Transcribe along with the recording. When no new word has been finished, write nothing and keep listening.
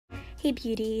Hey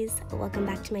beauties, welcome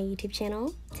back to my YouTube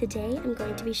channel. Today I'm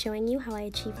going to be showing you how I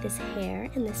achieved this hair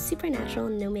and this supernatural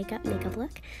no makeup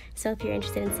look. So if you're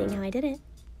interested in seeing how I did it,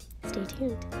 stay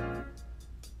tuned.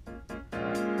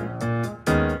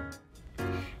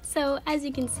 So as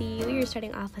you can see, we are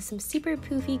starting off with some super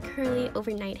poofy, curly,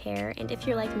 overnight hair, and if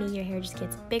you're like me, your hair just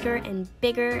gets bigger and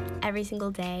bigger every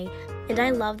single day. And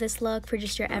I love this look for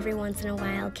just your every once in a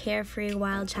while, carefree,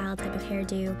 wild child type of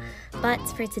hairdo. But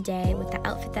for today, with the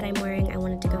outfit that I'm wearing, I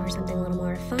wanted to go for something a little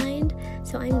more refined.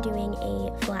 So I'm doing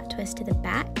a flat twist to the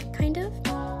back, kind of,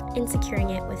 and securing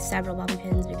it with several bobby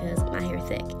pins because my hair is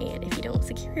thick, and if you don't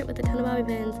secure it with a ton of bobby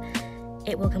pins,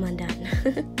 it will come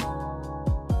undone.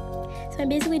 So I'm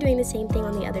basically doing the same thing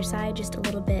on the other side, just a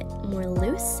little bit more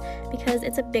loose because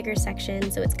it's a bigger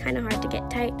section, so it's kind of hard to get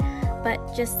tight,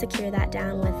 but just secure that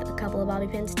down with a couple of bobby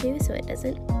pins too so it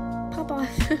doesn't pop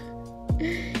off.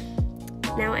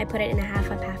 Now I put it in a half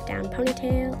up, half down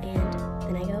ponytail, and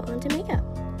then I go on to makeup.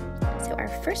 So our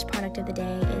first product of the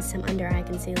day is some under eye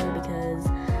concealer because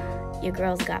your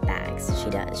girl's got bags. She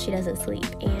doesn't sleep,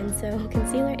 and so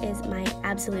concealer is my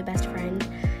absolute best friend,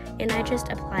 and I just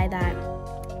apply that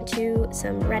to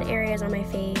some red areas on my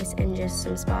face and just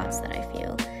some spots that I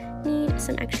feel need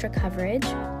some extra coverage.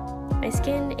 My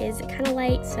skin is kind of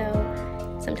light, so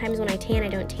sometimes when I tan, I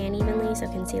don't tan evenly, so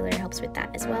concealer helps with that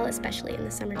as well, especially in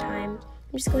the summertime.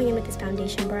 I'm just going in with this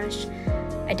foundation brush.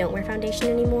 I don't wear foundation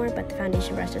anymore, but the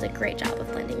foundation brush does a great job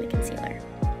of blending the concealer.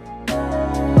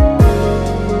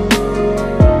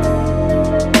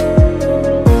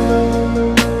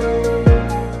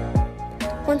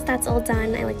 Once that's all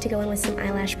done, I like to go in with some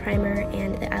eyelash primer,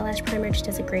 and the eyelash primer just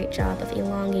does a great job of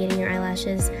elongating your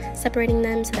eyelashes, separating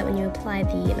them so that when you apply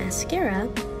the mascara,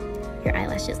 your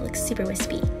eyelashes look super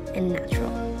wispy and natural,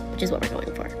 which is what we're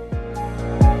going for.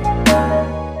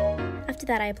 After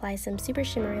that, I apply some super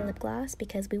shimmery lip gloss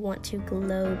because we want to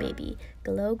glow, baby.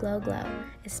 Glow, glow, glow,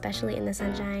 especially in the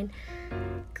sunshine.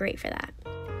 Great for that.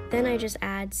 Then I just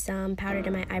add some powder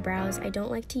to my eyebrows. I don't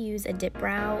like to use a dip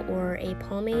brow or a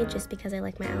pomade just because I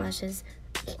like my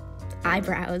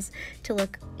eyebrows to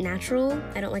look natural.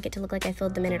 I don't like it to look like I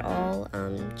filled them in at all.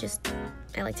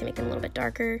 I like to make them a little bit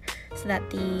darker so that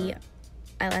the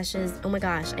eyelashes, oh my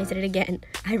gosh, I said it again,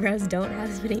 eyebrows don't have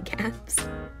as many gaps.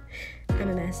 I'm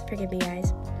a mess, forgive me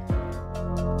guys.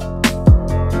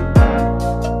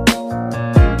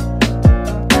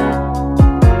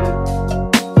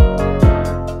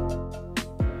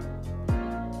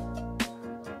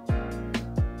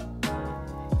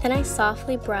 Then I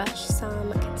softly brush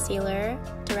some concealer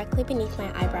directly beneath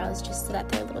my eyebrows just so that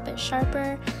they're a little bit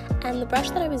sharper. And the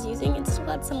brush that I was using, it still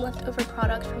had some leftover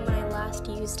product from when I last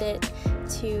used it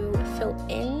to fill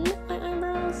in my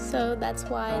eyebrows, so that's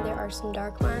why there are some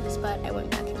dark marks, but I went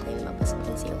back and cleaned them up with some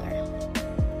concealer.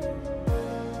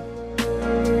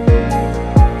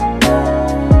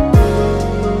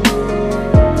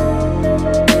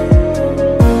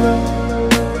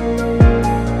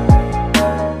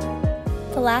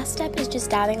 The last step is just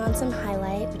dabbing on some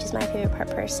highlight, which is my favorite part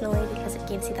personally because it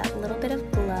gives you that little bit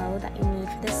of glow that you need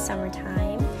for this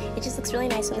summertime. It just looks really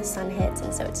nice when the sun hits,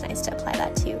 and so it's nice to apply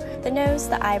that to the nose,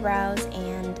 the eyebrows,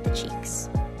 and the cheeks.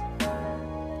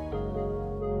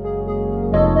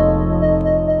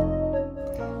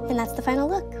 And that's the final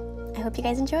look. I hope you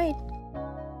guys enjoyed.